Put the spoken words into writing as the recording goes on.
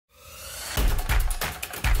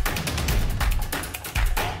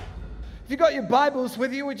If you've got your Bibles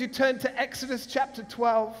with you, would you turn to Exodus chapter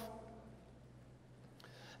 12?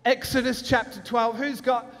 Exodus chapter 12. Who's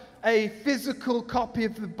got a physical copy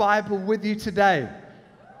of the Bible with you today?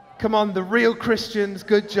 Come on, the real Christians,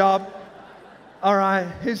 good job. All right,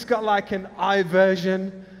 who's got like an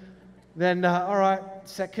iVersion? Then, all right,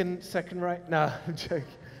 second rate. No, I'm joking.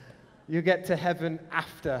 You get to heaven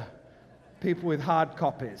after people with hard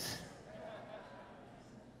copies.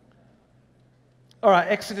 All right,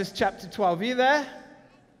 Exodus chapter 12. Are you there?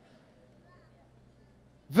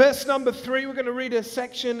 Verse number 3, we're going to read a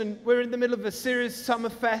section, and we're in the middle of a series,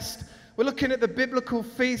 Summerfest. We're looking at the biblical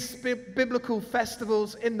feasts, biblical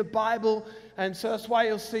festivals in the Bible, and so that's why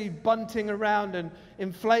you'll see bunting around and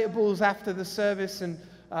inflatables after the service, and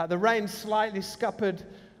the rain slightly scuppered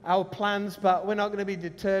our plans, but we're not going to be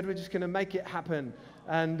deterred. We're just going to make it happen.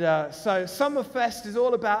 And so Summerfest is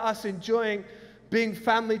all about us enjoying being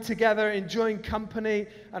family together, enjoying company.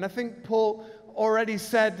 And I think Paul already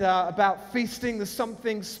said about feasting, there's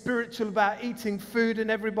something spiritual about eating food,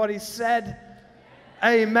 and everybody said,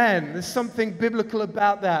 amen. There's something biblical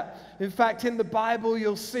about that. In fact, in the Bible,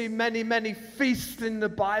 you'll see many, many feasts in the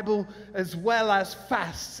Bible as well as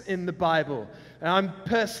fasts in the Bible. And I'm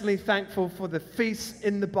personally thankful for the feasts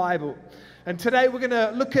in the Bible. And today we're going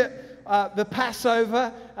to look at the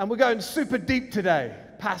Passover, and we're going super deep today.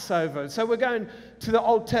 Passover. So we're going to the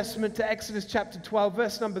Old Testament, to Exodus chapter 12,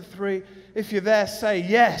 verse number 3. If you're there, say,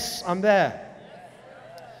 yes, I'm there.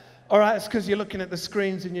 All right, it's because you're looking at the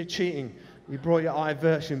screens and you're cheating. You brought your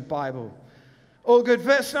iVersion Bible. All good.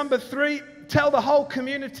 Verse number 3, tell the whole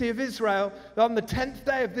community of Israel that on the 10th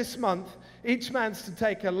day of this month, each man's to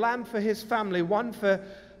take a lamb for his family, one for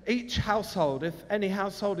each household. If any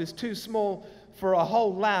household is too small for a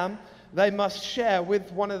whole lamb, they must share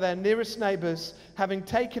with one of their nearest neighbors, having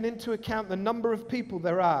taken into account the number of people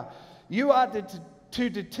there are. You are to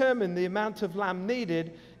determine the amount of lamb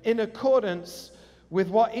needed in accordance with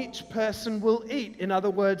what each person will eat. In other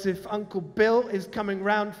words, if Uncle Bill is coming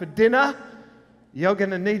round for dinner, you're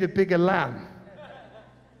going to need a bigger lamb.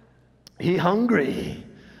 He's hungry.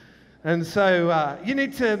 And so you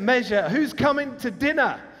need to measure who's coming to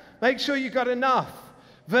dinner. Make sure you got enough.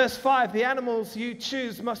 Verse 5, the animals you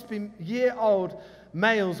choose must be year-old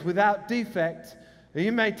males without defect.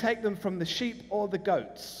 You may take them from the sheep or the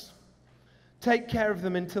goats. Take care of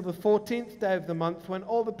them until the 14th day of the month, when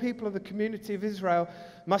all the people of the community of Israel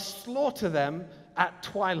must slaughter them at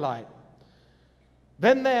twilight.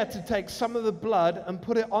 Then they are to take some of the blood and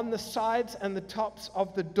put it on the sides and the tops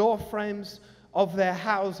of the door frames of their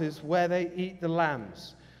houses where they eat the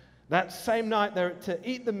lambs. That same night, they're to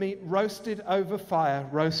eat the meat roasted over fire,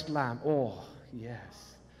 roast lamb. Oh,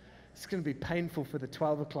 yes. It's going to be painful for the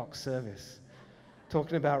 12 o'clock service,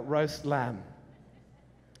 talking about roast lamb.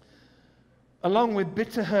 Along with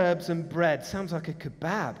bitter herbs and bread. Sounds like a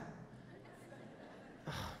kebab.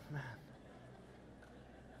 Oh, man.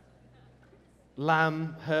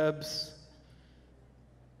 Lamb, herbs,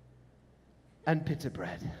 and bitter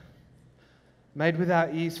bread. Made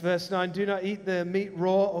without yeast. Verse 9, do not eat the meat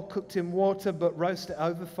raw or cooked in water, but roast it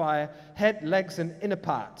over fire, head, legs, and inner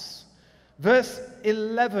parts. Verse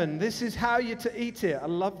 11, this is how you're to eat it. I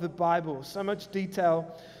love the Bible, so much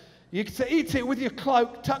detail. You're to eat it with your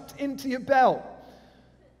cloak tucked into your belt,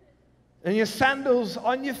 and your sandals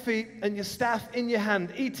on your feet, and your staff in your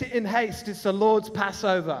hand. Eat it in haste. It's the Lord's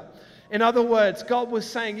Passover. In other words, God was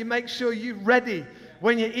saying, you make sure you're ready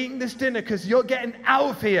when you're eating this dinner, because you're getting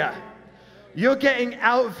out of here. You're getting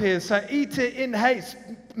out of here, so eat it in haste.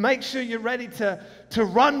 Make sure you're ready to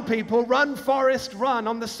run, people. Run, Forrest, run.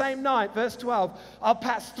 On the same night, verse 12, I'll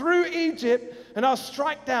pass through Egypt, and I'll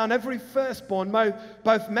strike down every firstborn,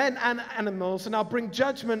 both men and animals, and I'll bring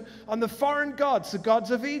judgment on the foreign gods, the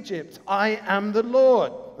gods of Egypt. I am the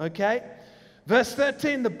Lord. Okay? Verse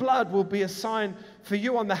 13, the blood will be a sign for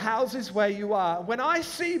you on the houses where you are. When I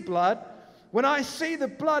see blood, when I see the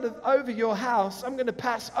blood over your house, I'm going to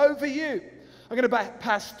pass over you. I'm going to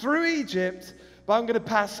pass through Egypt, but I'm going to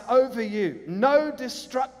pass over you. No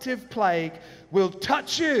destructive plague will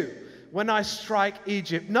touch you when I strike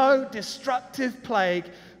Egypt. No destructive plague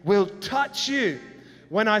will touch you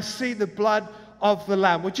when I see the blood of the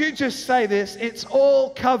Lamb. Would you just say this? It's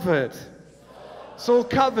all covered. It's all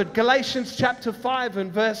covered. Galatians chapter 5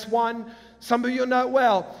 and verse 1. Some of you know it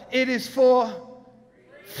well. It is for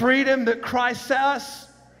freedom that Christ set us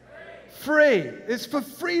free. It's for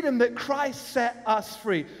freedom that Christ set us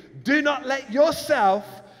free. Do not let yourself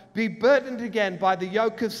be burdened again by the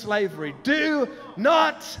yoke of slavery. Do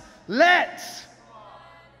not let.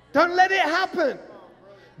 Don't let it happen.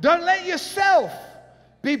 Don't let yourself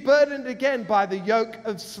be burdened again by the yoke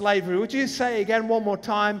of slavery. Would you say again one more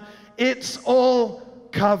time? It's all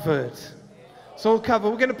covered. It's all covered.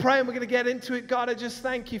 We're going to pray and we're going to get into it. God, I just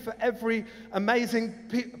thank you for every amazing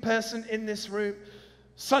person in this room.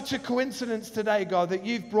 Such a coincidence today, God, that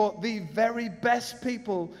you've brought the very best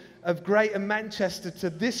people of Greater Manchester to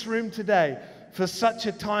this room today for such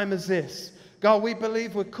a time as this. God, we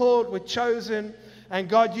believe we're called, we're chosen, and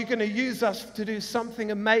God, you're going to use us to do something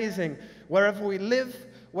amazing wherever we live,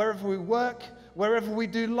 wherever we work, wherever we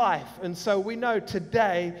do life. And so we know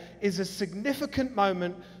today is a significant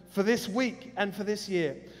moment for this week and for this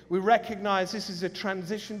year. We recognize this is a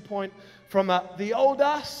transition point from the old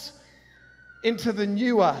us into the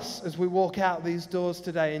new us as we walk out these doors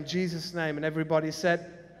today in Jesus' name. And everybody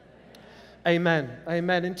said, amen.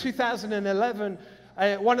 Amen. In 2011,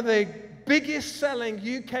 one of the biggest selling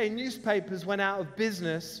UK newspapers went out of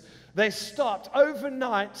business. They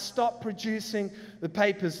overnight stopped producing the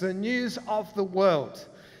papers, the news of the world.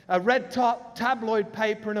 A red top tabloid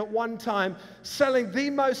paper, and at one time selling the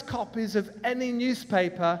most copies of any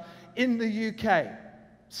newspaper in the UK.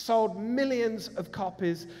 Sold millions of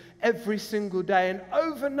copies every single day, and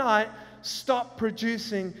overnight stopped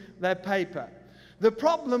producing their paper. The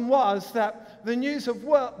problem was that the news of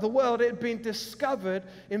the world had been discovered.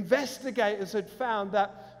 Investigators had found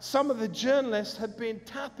that some of the journalists had been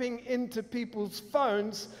tapping into people's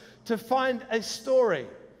phones to find a story.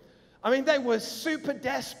 I mean, they were super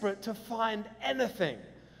desperate to find anything,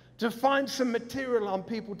 to find some material on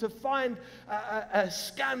people, to find a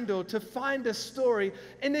scandal, to find a story.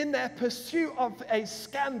 And in their pursuit of a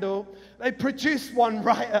scandal, they produced one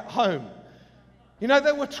right at home. You know,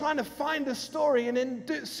 they were trying to find a story, and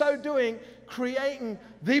in so doing, creating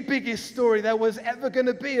the biggest story there was ever going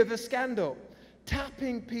to be of a scandal.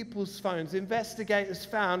 Tapping people's phones. Investigators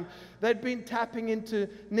found they'd been tapping into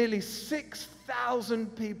nearly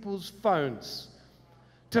 6,000 people's phones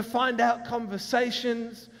to find out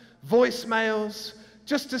conversations, voicemails,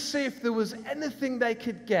 just to see if there was anything they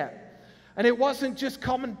could get. And it wasn't just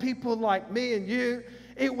common people like me and you,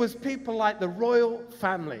 it was people like the royal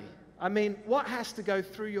family. I mean, what has to go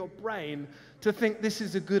through your brain to think this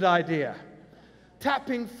is a good idea?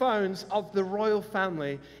 Tapping phones of the royal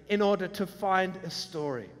family in order to find a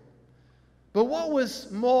story. But what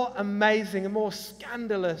was more amazing and more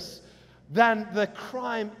scandalous than the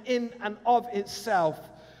crime in and of itself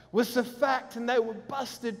was the fact, and they were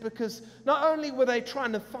busted because not only were they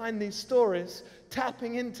trying to find these stories,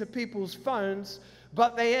 tapping into people's phones,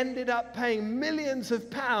 but they ended up paying millions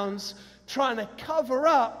of pounds trying to cover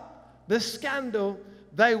up the scandal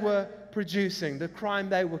they were producing, the crime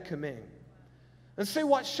they were committing. And see,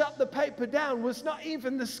 what shut the paper down was not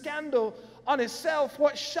even the scandal on itself.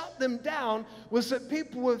 What shut them down was that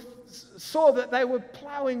people saw that they were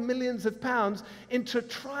plowing millions of pounds into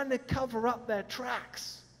trying to cover up their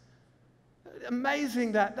tracks.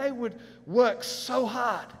 Amazing that they would work so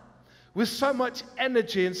hard with so much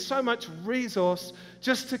energy and so much resource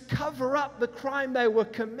just to cover up the crime they were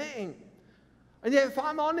committing. And yet, if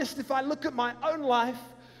I'm honest, if I look at my own life,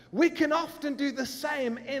 we can often do the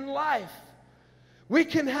same in life. We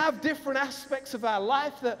can have different aspects of our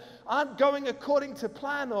life that aren't going according to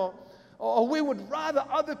plan, or we would rather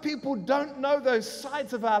other people don't know those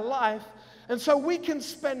sides of our life. And so we can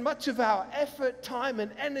spend much of our effort, time, and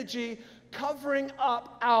energy covering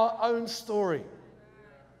up our own story.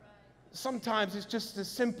 Sometimes it's just as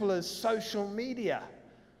simple as social media.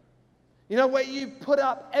 You know, where you put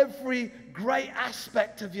up every great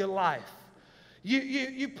aspect of your life.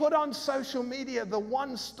 You put on social media the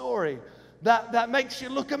one story that makes you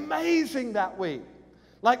look amazing that week.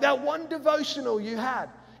 Like that one devotional you had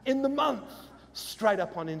in the month, straight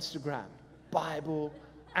up on Instagram. Bible,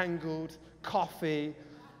 angled, coffee,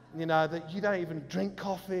 you know, that you don't even drink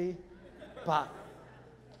coffee, but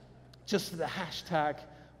just for the hashtag,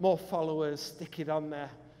 more followers, stick it on there.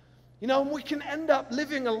 You know, and we can end up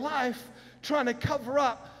living a life trying to cover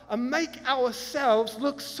up and make ourselves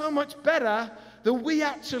look so much better than we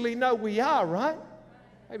actually know we are, right?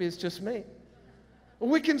 Maybe it's just me.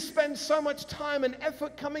 We can spend so much time and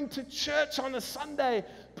effort coming to church on a Sunday,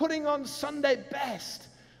 putting on Sunday best.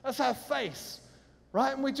 That's our face,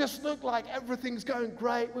 right? And we just look like everything's going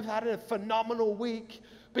great. We've had a phenomenal week.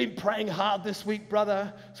 Been praying hard this week,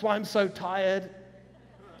 brother. That's why I'm so tired.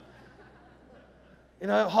 You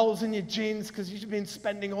know, holes in your jeans because you've been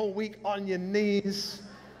spending all week on your knees.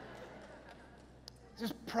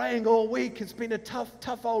 Just praying all week. It's been a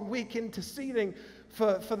tough old week interceding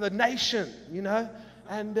for the nation, you know.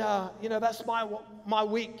 And, you know, that's my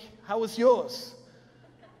week. How was yours?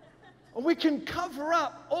 And we can cover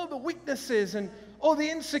up all the weaknesses and all the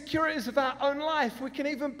insecurities of our own life. We can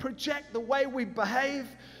even project the way we behave,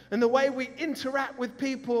 and the way we interact with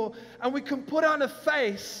people, and we can put on a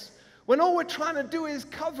face when all we're trying to do is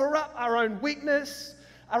cover up our own weakness,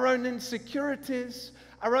 our own insecurities,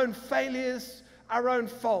 our own failures, our own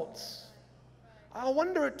faults. I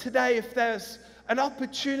wonder today if there's an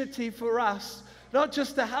opportunity for us not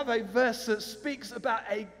just to have a verse that speaks about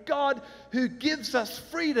a God who gives us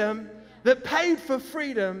freedom, that paid for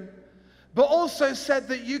freedom, but also said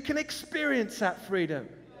that you can experience that freedom.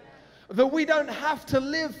 That we don't have to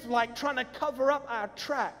live like trying to cover up our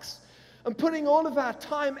tracks and putting all of our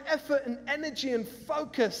time, effort, and energy and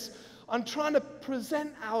focus on trying to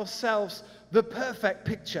present ourselves the perfect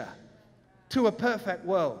picture to a perfect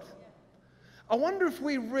world. I wonder if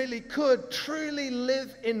we really could truly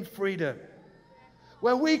live in freedom,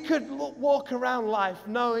 where we could walk around life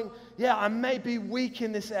knowing, yeah, I may be weak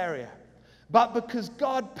in this area, but because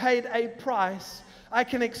God paid a price, I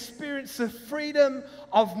can experience the freedom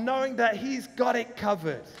of knowing that He's got it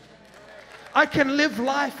covered. I can live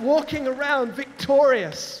life walking around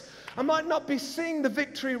victorious. I might not be seeing the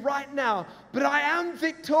victory right now, but I am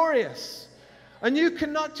victorious. And you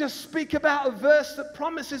cannot just speak about a verse that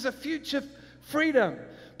promises a future freedom,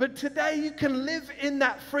 but today you can live in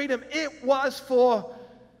that freedom. It was for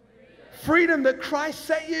freedom that Christ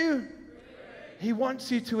set you. He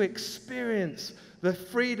wants you to experience the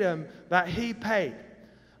freedom that He paid.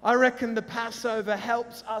 I reckon the Passover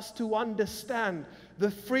helps us to understand the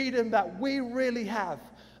freedom that we really have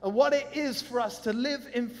and what it is for us to live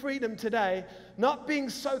in freedom today, not being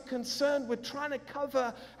so concerned with trying to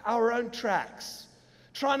cover our own tracks,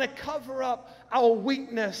 trying to cover up our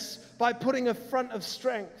weakness by putting a front of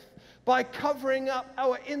strength, by covering up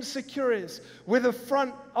our insecurities with a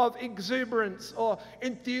front of exuberance or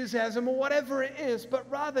enthusiasm or whatever it is. But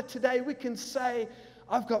rather today we can say,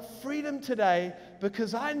 I've got freedom today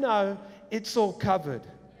because I know it's all covered.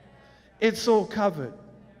 It's all covered.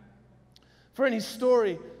 For any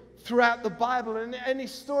story throughout the Bible and any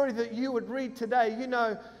story that you would read today, you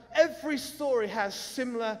know, every story has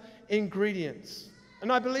similar ingredients.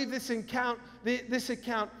 And I believe this account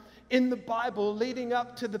in the Bible leading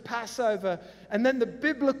up to the Passover and then the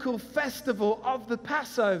biblical festival of the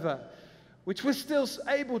Passover, which we're still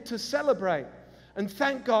able to celebrate and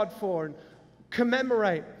thank God for and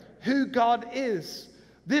commemorate who God is.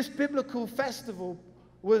 This biblical festival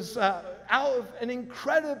was out of an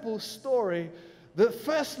incredible story that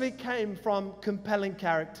firstly came from compelling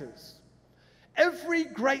characters. Every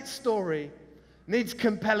great story needs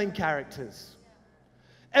compelling characters.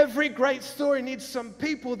 Every great story needs some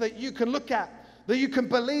people that you can look at, that you can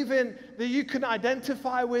believe in, that you can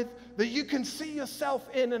identify with, that you can see yourself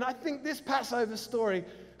in. And I think this Passover story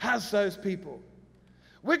has those people.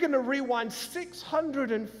 We're going to rewind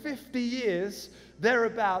 650 years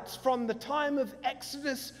thereabouts from the time of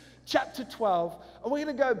Exodus chapter 12. And we're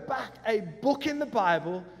going to go back a book in the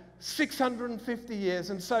Bible, 650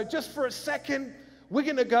 years. And so just for a second, we're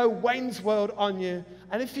going to go Wayne's World on you.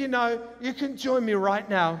 And if you know, you can join me right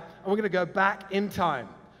now. And we're going to go back in time.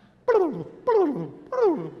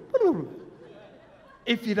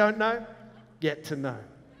 If you don't know, get to know.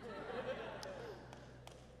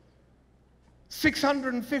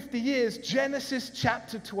 650 years, Genesis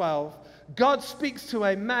chapter 12, God speaks to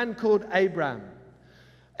a man called Abram.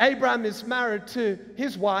 Abram is married to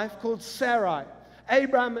his wife called Sarai.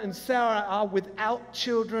 Abram and Sarah are without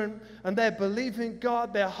children, and they're believing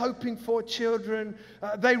God. They're hoping for children.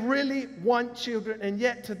 They really want children, and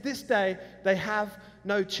yet to this day, they have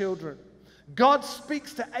no children. God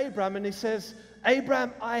speaks to Abram, and He says,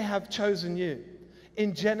 Abram, I have chosen you.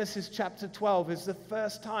 In Genesis chapter 12 is the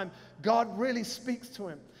first time God really speaks to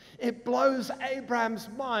him. It blows Abram's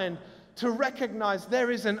mind to recognize there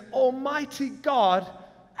is an almighty God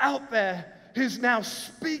out there who's now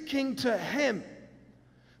speaking to him.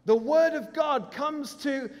 The word of God comes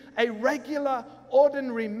to a regular,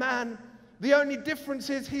 ordinary man. The only difference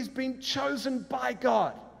is he's been chosen by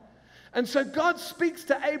God. And so God speaks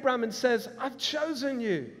to Abram and says, I've chosen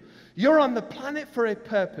you. You're on the planet for a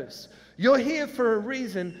purpose. You're here for a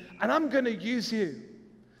reason, and I'm going to use you.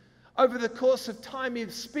 Over the course of time, He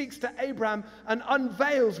speaks to Abram and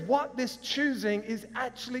unveils what this choosing is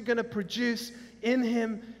actually going to produce in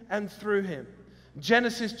him and through him.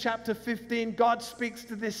 Genesis chapter 15, God speaks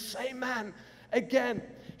to this same man again.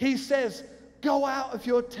 He says, go out of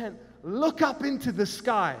your tent, look up into the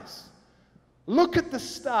skies, look at the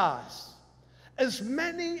stars. As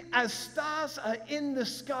many as stars are in the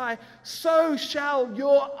sky, so shall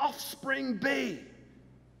your offspring be.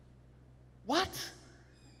 What?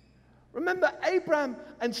 Remember, Abram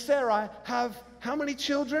and Sarai have how many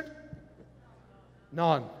children?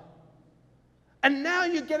 None. And now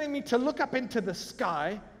you're getting me to look up into the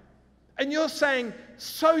sky And you're saying,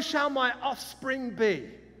 so shall my offspring be.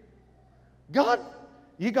 God,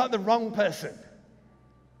 you got the wrong person.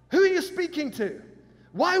 Who are you speaking to?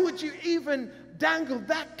 Why would you even dangle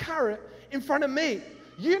that carrot in front of me?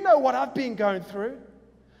 You know what I've been going through.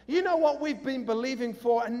 You know what we've been believing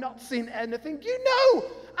for and not seen anything. You know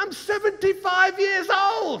I'm 75 years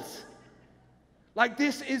old. Like,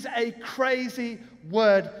 this is a crazy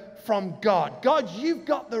word from God. God, you've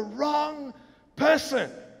got the wrong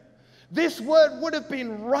person. This word would have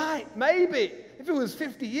been right, maybe, if it was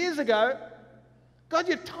 50 years ago. God,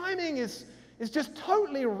 your timing is just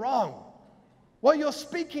totally wrong. What you're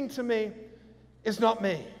speaking to me is not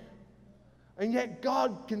me. And yet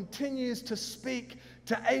God continues to speak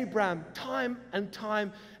to Abraham time and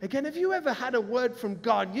time again. Have you ever had a word from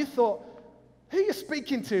God and you thought, who are you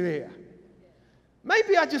speaking to here?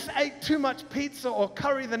 Maybe I just ate too much pizza or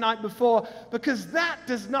curry the night before, because that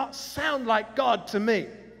does not sound like God to me.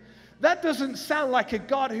 That doesn't sound like a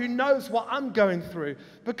God who knows what I'm going through,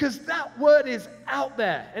 because that word is out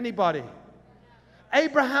there. Anybody?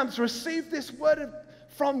 Abraham's received this word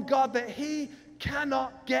from God that he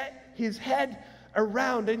cannot get his head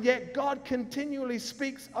around, and yet God continually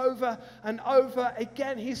speaks over and over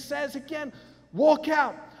again. He says again, walk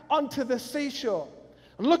out onto the seashore.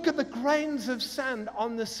 Look at the grains of sand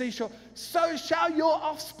on the seashore. So shall your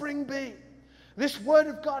offspring be. This word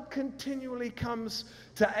of God continually comes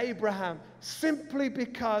to Abraham simply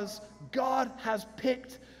because God has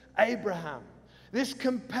picked Abraham. This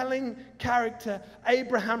compelling character,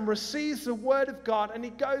 Abraham, receives the word of God, and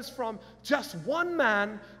he goes from just one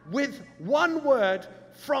man with one word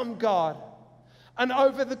from God. And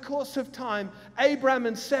over the course of time, Abraham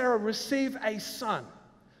and Sarah receive a son.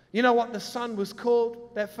 You know what the son was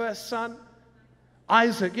called, their first son?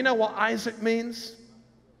 Isaac. You know what Isaac means?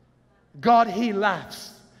 God, he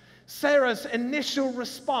laughs. Sarah's initial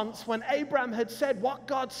response when Abraham had said, what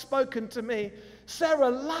God's spoken to me, Sarah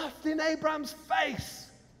laughed in Abraham's face.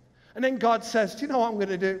 And then God says, do you know what I'm going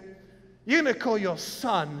to do? You're going to call your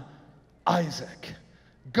son Isaac.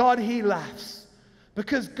 God, he laughs.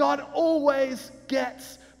 Because God always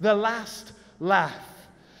gets the last laugh.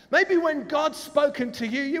 Maybe when God's spoken to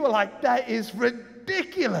you, you were like, that is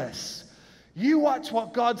ridiculous. You watch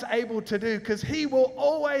what God's able to do, because he will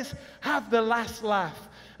always have the last laugh.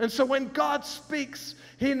 And so when God speaks,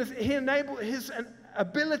 his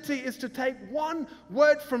ability is to take one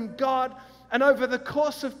word from God, and over the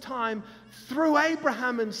course of time, through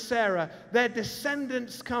Abraham and Sarah, their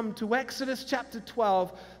descendants come to Exodus chapter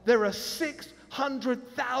 12. There are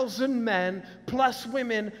 600,000 men, plus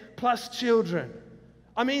women, plus children.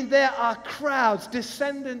 I mean, there are crowds,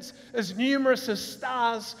 descendants as numerous as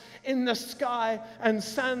stars in the sky and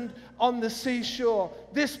sand on the seashore.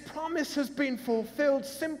 This promise has been fulfilled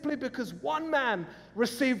simply because one man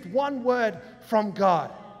received one word from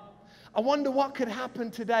God. I wonder what could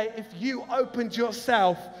happen today if you opened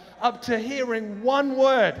yourself up to hearing one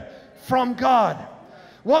word from God.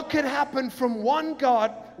 What could happen from one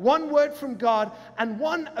God, one word from God, and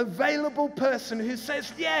one available person who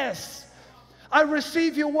says, yes, I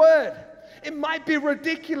receive your word. It might be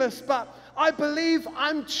ridiculous, but I believe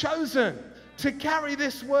I'm chosen to carry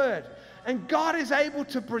this word. And God is able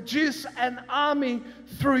to produce an army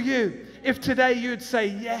through you. If today you'd say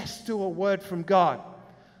yes to a word from God.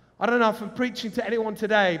 I don't know if I'm preaching to anyone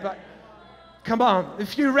today, but come on.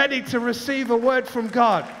 If you're ready to receive a word from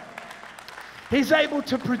God, he's able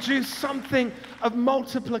to produce something of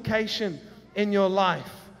multiplication in your life.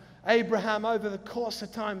 Abraham, over the course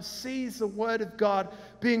of time, sees the word of God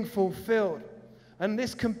being fulfilled. And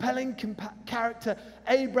this compelling character,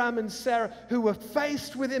 Abraham and Sarah, who were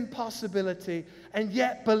faced with impossibility and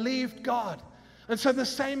yet believed God. And so the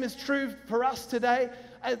same is true for us today.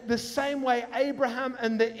 The same way Abraham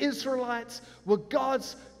and the Israelites were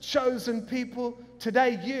God's chosen people,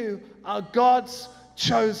 today you are God's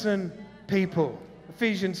chosen people.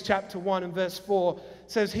 Ephesians chapter 1 and verse 4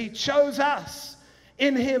 says, he chose us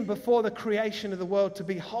in him before the creation of the world to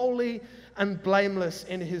be holy and blameless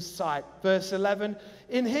in his sight. Verse 11,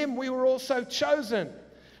 in him we were also chosen,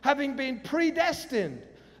 having been predestined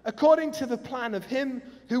according to the plan of him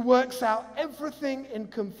who works out everything in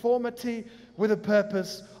conformity with the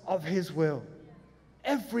purpose of his will.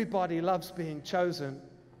 Everybody loves being chosen.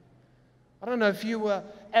 I don't know if you were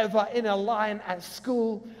ever in a line at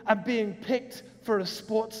school and being picked for a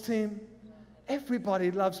sports team. Everybody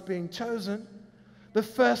loves being chosen. The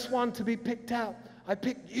first one to be picked out. I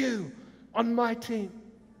picked you on my team.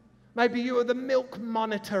 Maybe you were the milk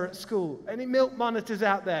monitor at school. Any milk monitors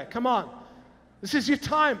out there? Come on. This is your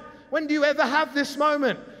time. When do you ever have this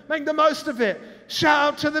moment? Make the most of it.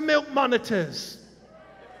 Shout out to the milk monitors.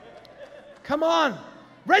 Come on.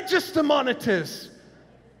 Register monitors.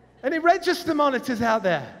 Any register monitors out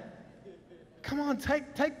there? Come on,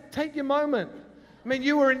 take your moment. I mean,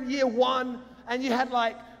 you were in year 1 and you had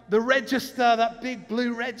like the register, that big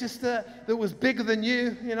blue register that was bigger than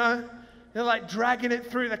you, you know. You're like dragging it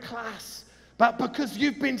through the class. But because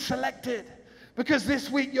you've been selected, because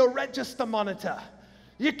this week you're register monitor,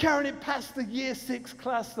 you're carrying it past the year 6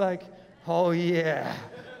 class like, oh yeah,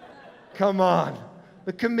 come on,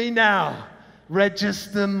 look at me now,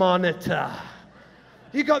 register monitor.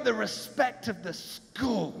 You got the respect of the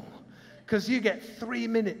school because you get 3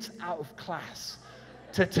 minutes out of class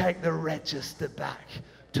to take the register back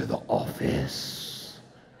to the office.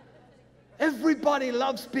 Everybody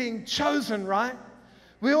loves being chosen, right?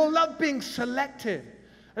 We all love being selected.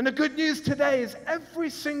 And the good news today is every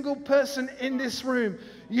single person in this room,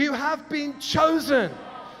 you have been chosen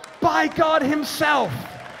by God himself.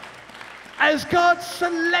 As God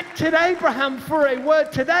selected Abraham for a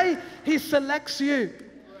word today, he selects you.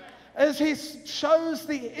 As he chose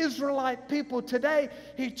the Israelite people today,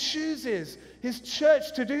 he chooses his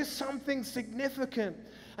church to do something significant.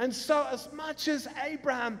 And so as much as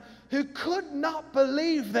Abraham, who could not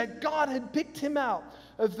believe that God had picked him out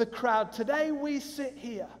of the crowd, today we sit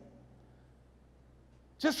here,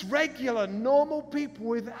 just regular, normal people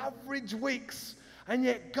with average weeks, and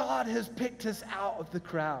yet God has picked us out of the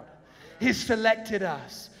crowd. He's selected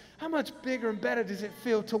us. How much bigger and better does it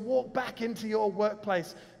feel to walk back into your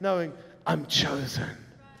workplace knowing, I'm chosen?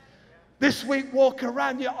 This week, walk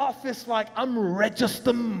around your office like, I'm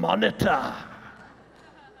register monitor.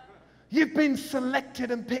 You've been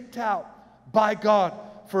selected and picked out by God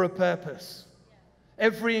for a purpose.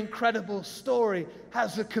 Every incredible story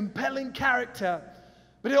has a compelling character,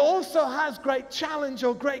 but it also has great challenge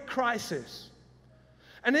or great crisis.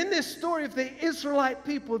 And in this story of the Israelite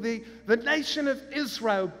people, the nation of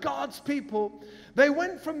Israel, God's people, they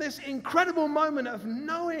went from this incredible moment of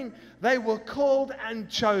knowing they were called and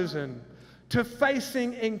chosen to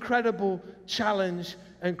facing incredible challenge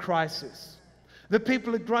and crisis. The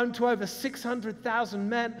people had grown to over 600,000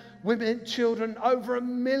 men, women, children, over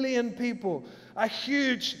 1 million people. A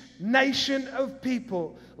huge nation of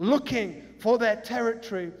people looking for their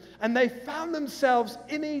territory. And they found themselves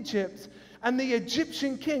in Egypt. And the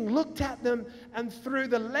Egyptian king looked at them, and through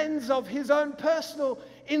the lens of his own personal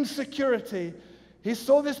insecurity, he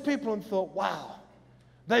saw this people and thought, wow,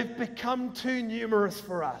 they've become too numerous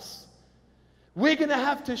for us. We're going to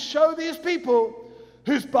have to show these people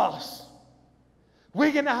who's boss.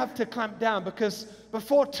 We're going to have to clamp down, because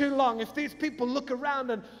before too long, if these people look around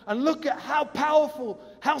and look at how powerful,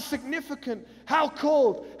 how significant, how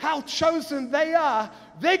called, how chosen they are,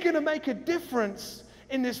 they're going to make a difference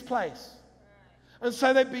in this place. And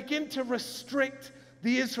so they begin to restrict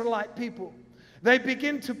the Israelite people. They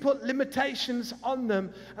begin to put limitations on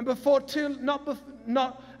them. And after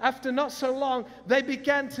not so long, they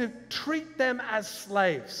began to treat them as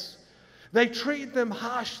slaves. They treated them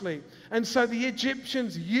harshly. And so the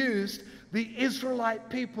Egyptians used the Israelite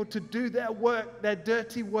people to do their work, their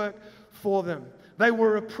dirty work for them. They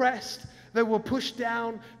were oppressed. They were pushed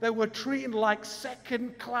down. They were treated like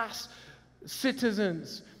second-class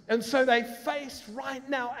citizens. And so they faced right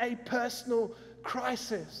now a personal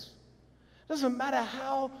crisis. Doesn't matter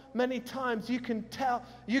how many times you can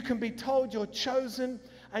be told you're chosen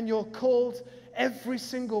and you're called, every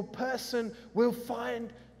single person will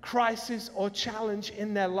find crisis or challenge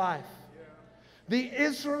in their life. The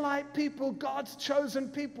Israelite people, God's chosen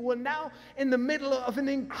people, were now in the middle of an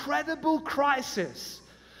incredible crisis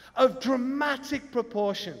of dramatic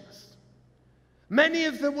proportions. Many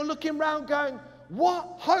of them were looking around going,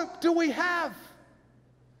 what hope do we have?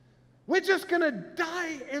 We're just going to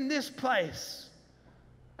die in this place.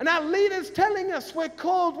 And our leader's telling us we're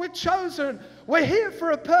called, we're chosen, we're here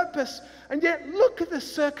for a purpose, and yet look at the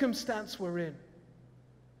circumstance we're in.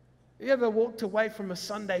 You ever walked away from a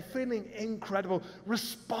Sunday feeling incredible,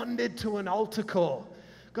 responded to an altar call,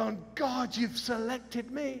 going, God, you've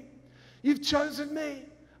selected me. You've chosen me.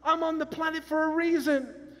 I'm on the planet for a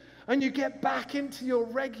reason. And you get back into your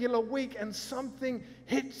regular week and something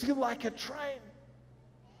hits you like a train.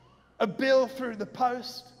 A bill through the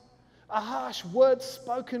post, a harsh word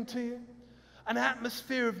spoken to you, an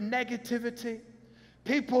atmosphere of negativity,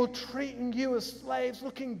 people treating you as slaves,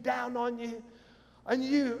 looking down on you, and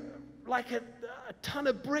you, like a ton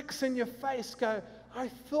of bricks in your face, go, I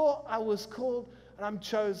thought I was called and I'm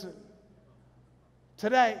chosen.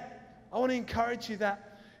 Today, I want to encourage you that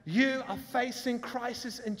you are facing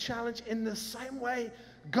crisis and challenge in the same way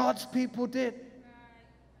God's people did.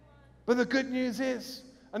 But the good news is,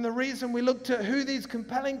 And the reason we looked at who these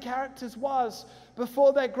compelling characters was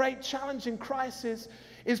before their great challenge and crisis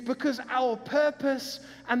is because our purpose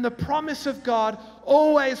and the promise of God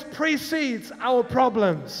always precedes our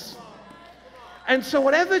problems. And so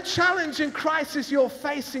whatever challenge and crisis you're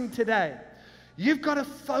facing today, you've got to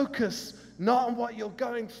focus not on what you're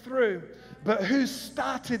going through, but who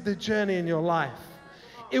started the journey in your life.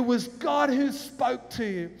 It was God who spoke to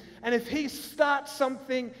you. And if he starts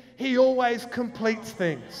something, he always completes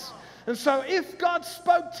things. And so if God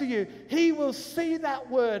spoke to you, he will see that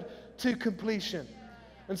word to completion.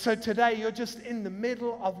 And so today you're just in the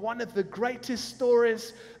middle of one of the greatest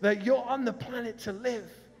stories that you're on the planet to live.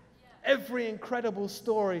 Every incredible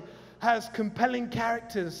story has compelling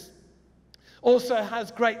characters, also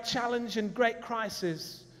has great challenge and great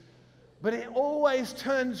crisis, but it always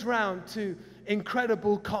turns around to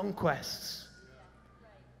incredible conquests.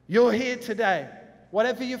 You're here today,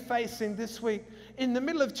 whatever you're facing this week, in the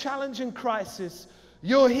middle of challenge and crisis,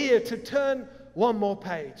 you're here to turn one more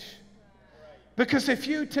page. Because if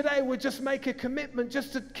you today would just make a commitment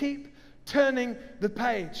just to keep turning the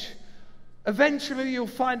page, eventually you'll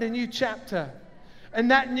find a new chapter.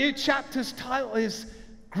 And that new chapter's title is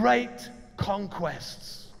Great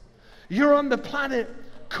Conquests. You're on the planet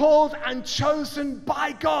called and chosen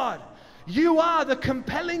by God. You are the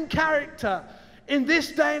compelling character in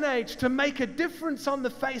this day and age to make a difference on the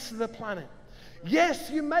face of the planet. Yes,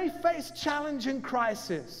 you may face challenge and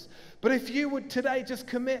crisis, but if you would today just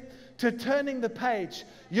commit to turning the page,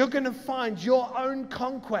 you're going to find your own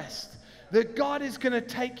conquest that God is going to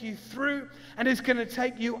take you through and is going to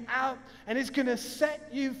take you out and is going to set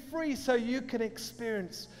you free so you can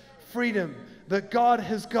experience freedom that God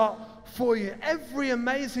has got for you. Every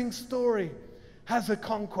amazing story has a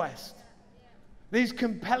conquest. These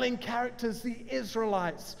compelling characters, the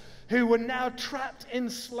Israelites, who were now trapped in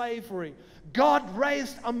slavery, God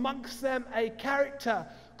raised amongst them a character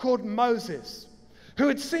called Moses, who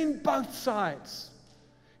had seen both sides.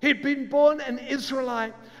 He'd been born an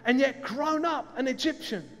Israelite and yet grown up an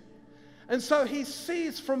Egyptian. And so he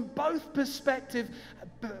sees from both perspectives,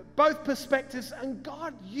 and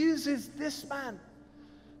God uses this man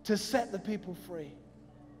to set the people free.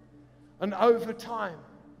 And over time,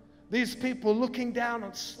 these people looking down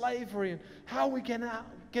on slavery and how are we going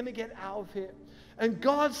to get out of here? And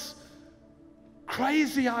God's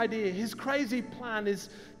crazy idea, his crazy plan is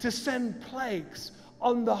to send plagues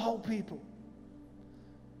on the whole people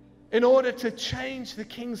in order to change the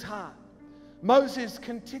king's heart. Moses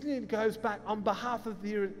continually goes back on behalf of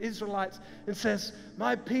the Israelites and says,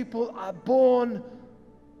 my people are born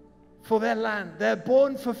for their land. They're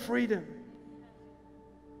born for freedom.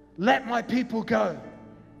 Let my people go.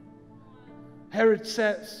 Herod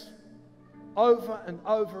says over and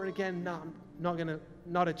over again, no,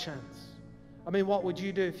 not a chance. I mean, what would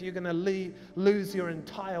you do if you're going to lose your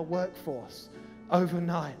entire workforce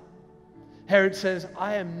overnight? Herod says,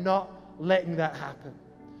 I am not letting that happen.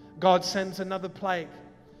 God sends another plague.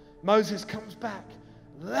 Moses comes back.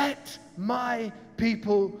 Let my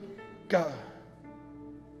people go.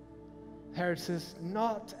 Herod says,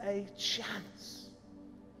 not a chance.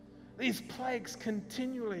 These plagues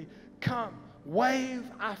continually come, wave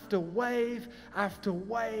after wave after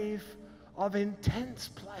wave of intense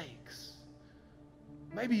plagues.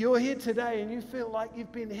 Maybe you're here today and you feel like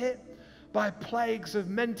you've been hit by plagues of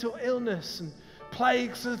mental illness and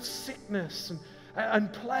plagues of sickness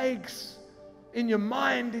and plagues in your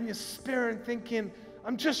mind, in your spirit, thinking,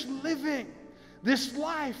 I'm just living this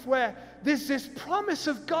life where there's this promise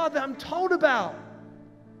of God that I'm told about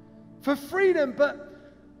for freedom, but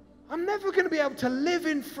I'm never going to be able to live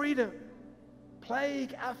in freedom.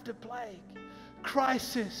 Plague after plague,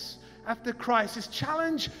 crisis after crisis,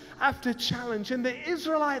 challenge after challenge. And the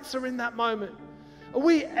Israelites are in that moment. Are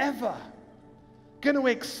we ever going to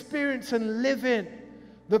experience and live in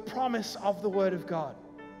the promise of the Word of God?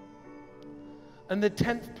 And the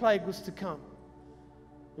 10th plague was to come.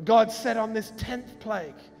 God said on this 10th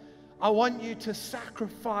plague, I want you to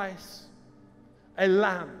sacrifice a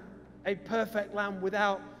lamb, a perfect lamb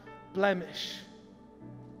without blemish.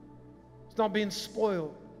 It's not being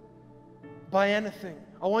spoiled by anything.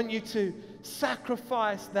 I want you to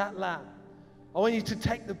sacrifice that lamb. I want you to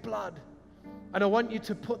take the blood, and I want you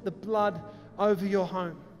to put the blood over your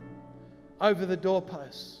home, over the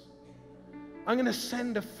doorposts. I'm going to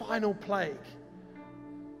send a final plague.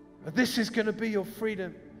 This is going to be your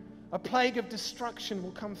freedom. A plague of destruction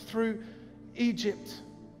will come through Egypt.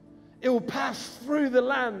 It will pass through the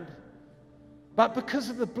land. But because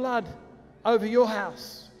of the blood over your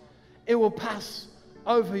house, it will pass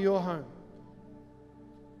over your home.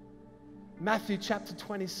 Matthew chapter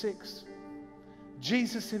 26.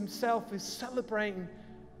 Jesus himself is celebrating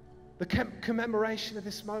the commemoration of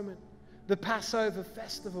this moment, the Passover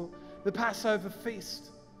festival, the Passover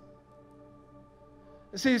feast.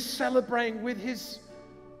 As he's celebrating with his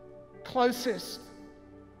closest,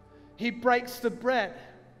 he breaks the bread.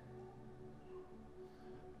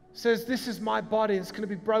 Says, this is my body, it's going to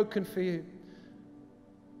be broken for you.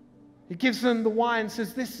 He gives them the wine,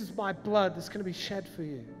 says, this is my blood that's going to be shed for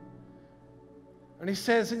you. And he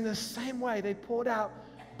says, in the same way, they poured out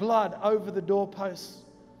blood over the doorposts,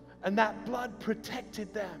 and that blood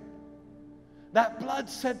protected them. That blood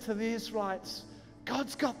said to the Israelites,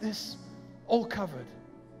 God's got this all covered.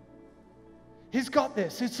 He's got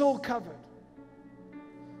this, it's all covered.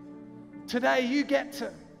 Today, you get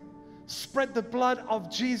to spread the blood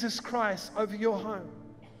of Jesus Christ over your home.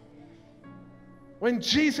 When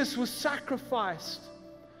Jesus was sacrificed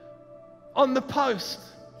on the post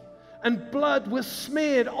and blood was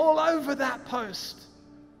smeared all over that post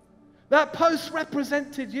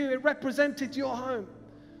represented you, it represented your home.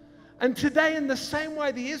 And today, in the same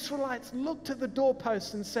way, the Israelites looked at the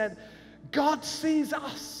doorpost and said, God sees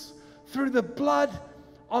us through the blood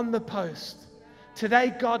on the post.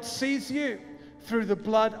 Today, God sees you through the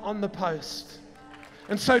blood on the post.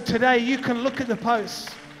 And so today, you can look at the post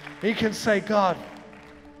and you can say, God,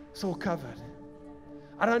 it's all covered.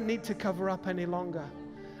 I don't need to cover up any longer.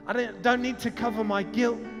 I don't need to cover my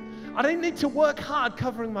guilt. I don't need to work hard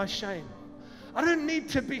covering my shame. I don't need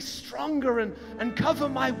to be stronger and cover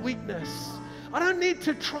my weakness. I don't need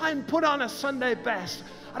to try and put on a Sunday best.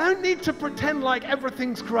 I don't need to pretend like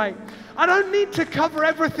everything's great. I don't need to cover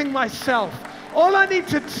everything myself. All I need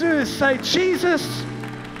to do is say, Jesus,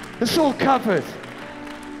 it's all covered.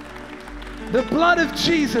 The blood of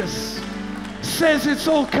Jesus says it's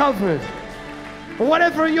all covered.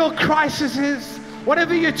 Whatever your crisis is,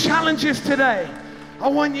 whatever your challenge is today, I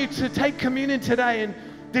want you to take communion today and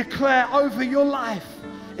declare over your life,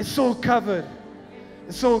 it's all covered.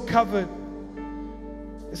 It's all covered.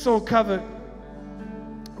 It's all covered.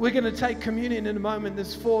 We're going to take communion in a moment.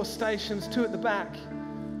 There's 4 stations, 2 at the back.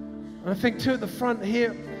 And I think 2 at the front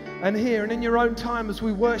here and here. And in your own time as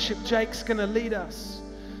we worship, Jake's going to lead us.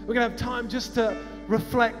 We're going to have time just to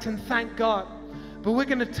reflect and thank God. But we're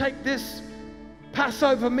going to take this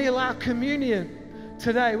Passover meal, our communion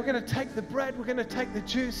today. We're going to take the bread. We're going to take the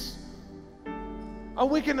juice. And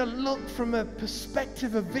we're going to look from a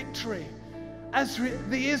perspective of victory as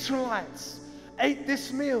the Israelites ate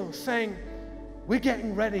this meal, saying, we're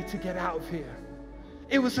getting ready to get out of here.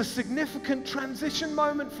 It was a significant transition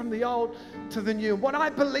moment from the old to the new. What I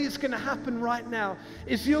believe is going to happen right now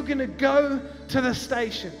is you're going to go to the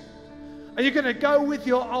station and you're going to go with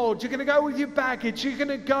your old, you're going to go with your baggage, you're going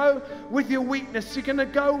to go with your weakness, you're going to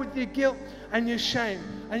go with your guilt and your shame,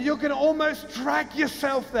 and you're going to almost drag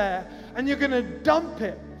yourself there and you're going to dump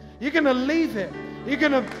it, you're going to leave it, you're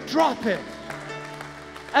going to drop it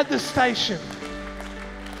at the station.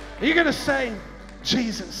 You're going to say,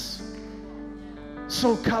 Jesus, it's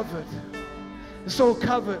all covered. It's all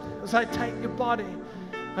covered. As I take your body,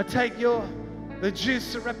 I take the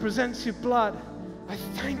juice that represents your blood. I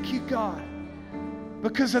thank you, God,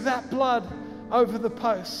 because of that blood over the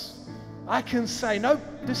post. I can say no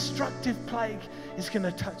destructive plague is going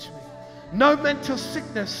to touch me. No mental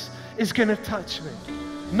sickness is going to touch me.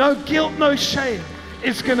 No guilt, no shame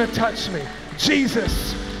is going to touch me.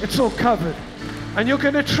 Jesus, it's all covered. And you're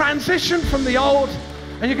going to transition from the old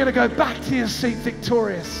and you're going to go back to your seat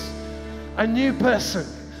victorious. A new person,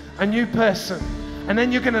 a new person. And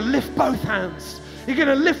then you're going to lift both hands. You're going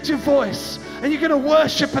to lift your voice and you're going to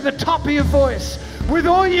worship at the top of your voice with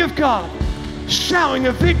all you've got, shouting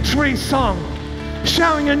a victory song,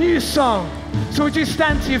 shouting a new song. So would you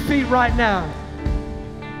stand to your feet right now?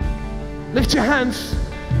 Lift your hands.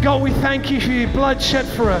 God, we thank you for your blood shed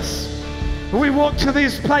for us. We walk to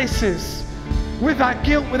these places with our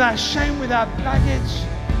guilt, with our shame, with our baggage,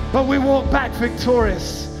 but we walk back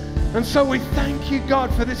victorious. And so we thank you,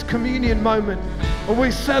 God, for this communion moment, and we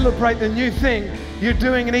celebrate the new thing you're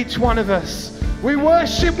doing in each one of us. We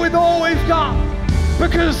worship with all we've got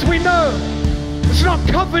because we know it's not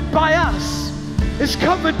covered by us, it's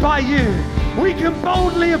covered by you. We can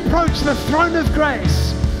boldly approach the throne of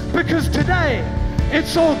grace because today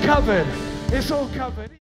it's all covered. It's all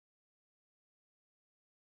covered.